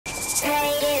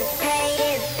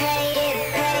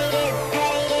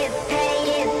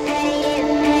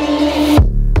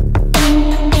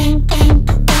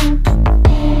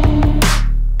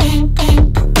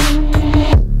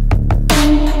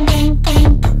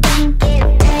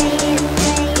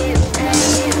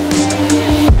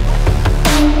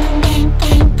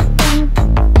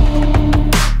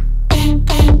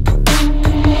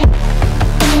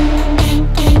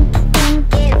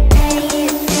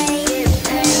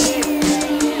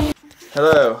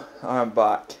Hello, I'm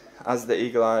back. As the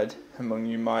eagle-eyed among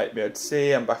you might be able to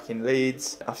see, I'm back in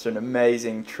Leeds after an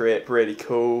amazing trip, really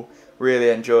cool. Really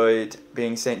enjoyed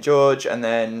being St George, and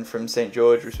then from St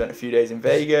George we spent a few days in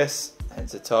Vegas,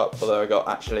 hence the top, although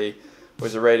I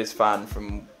was a Raiders fan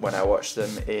from when I watched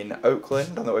them in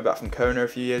Oakland on the way back from Kona a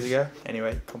few years ago.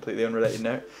 Anyway, completely unrelated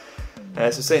note. So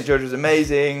St George was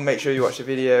amazing. Make sure you watch the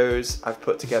videos I've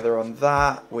put together on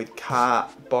that with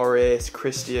Kat, Boris,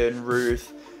 Christian,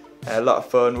 Ruth. A lot of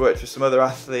fun. Worked with some other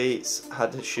athletes.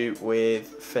 Had to shoot with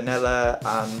Fenella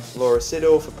and Laura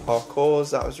Siddle for parkours.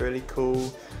 That was really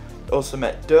cool. Also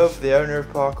met Dove, the owner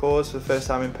of Parkours, for the first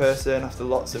time in person after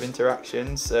lots of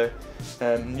interactions. So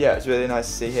yeah, it was really nice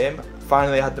to see him.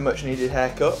 Finally had the much needed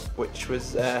haircut, which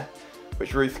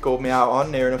Ruth called me out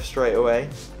on near enough straight away.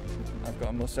 I've got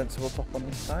a more sensible top on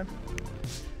this time.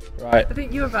 Right. I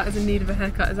think you're about as in need of a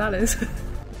haircut as Alice.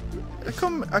 I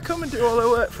come and do all the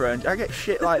work for her, and I get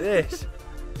shit like this.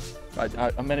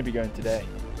 I'm meant to be going today.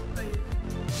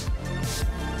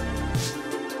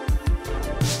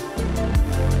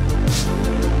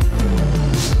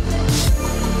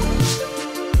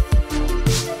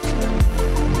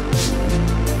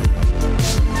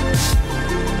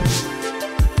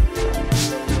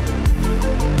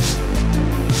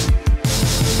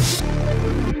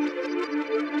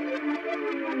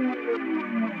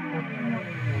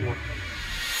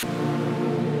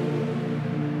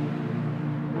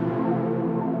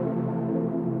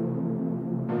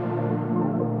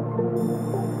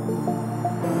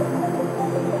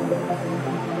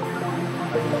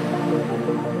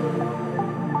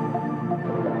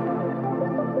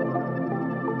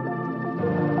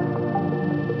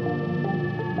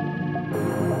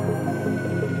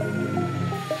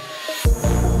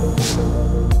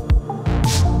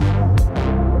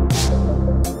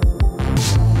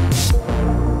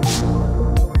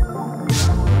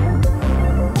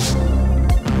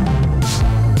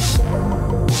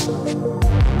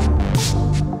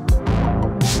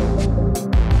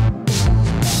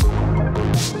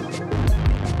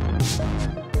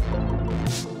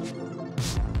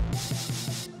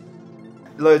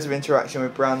 Loads of interaction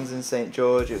with brands in St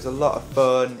George. It was a lot of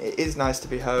fun. It is nice to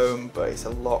be home, but it's a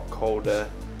lot colder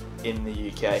in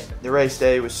the UK. The race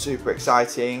day was super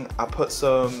exciting. I put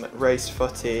some race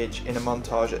footage in a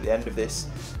montage at the end of this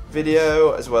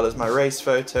video, as well as my race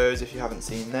photos if you haven't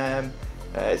seen them.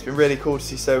 It's been really cool to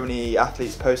see so many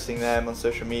athletes posting them on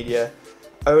social media.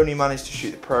 Only managed to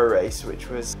shoot the pro race, which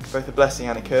was both a blessing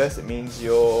and a curse. It means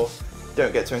you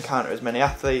don't get to encounter as many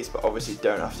athletes, but obviously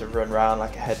don't have to run around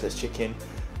like a headless chicken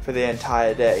for the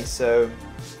entire day. So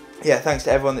yeah, thanks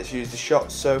to everyone that's used the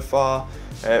shots so far.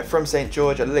 From St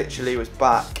George, I literally was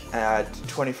back. I had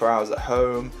 24 hours at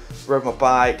home, rode my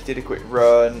bike, did a quick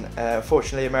run.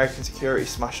 Fortunately, American security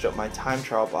smashed up my time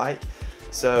trial bike,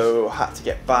 so I had to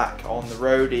get back on the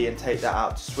roadie and take that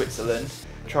out to Switzerland.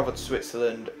 Travelled to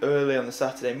Switzerland early on the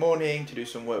Saturday morning to do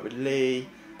some work with Lee.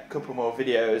 A couple more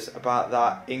videos about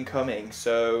that incoming,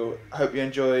 so I hope you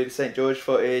enjoyed the St George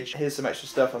footage. Here's some extra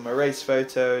stuff on my race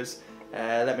photos.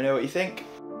 Let me know what you think.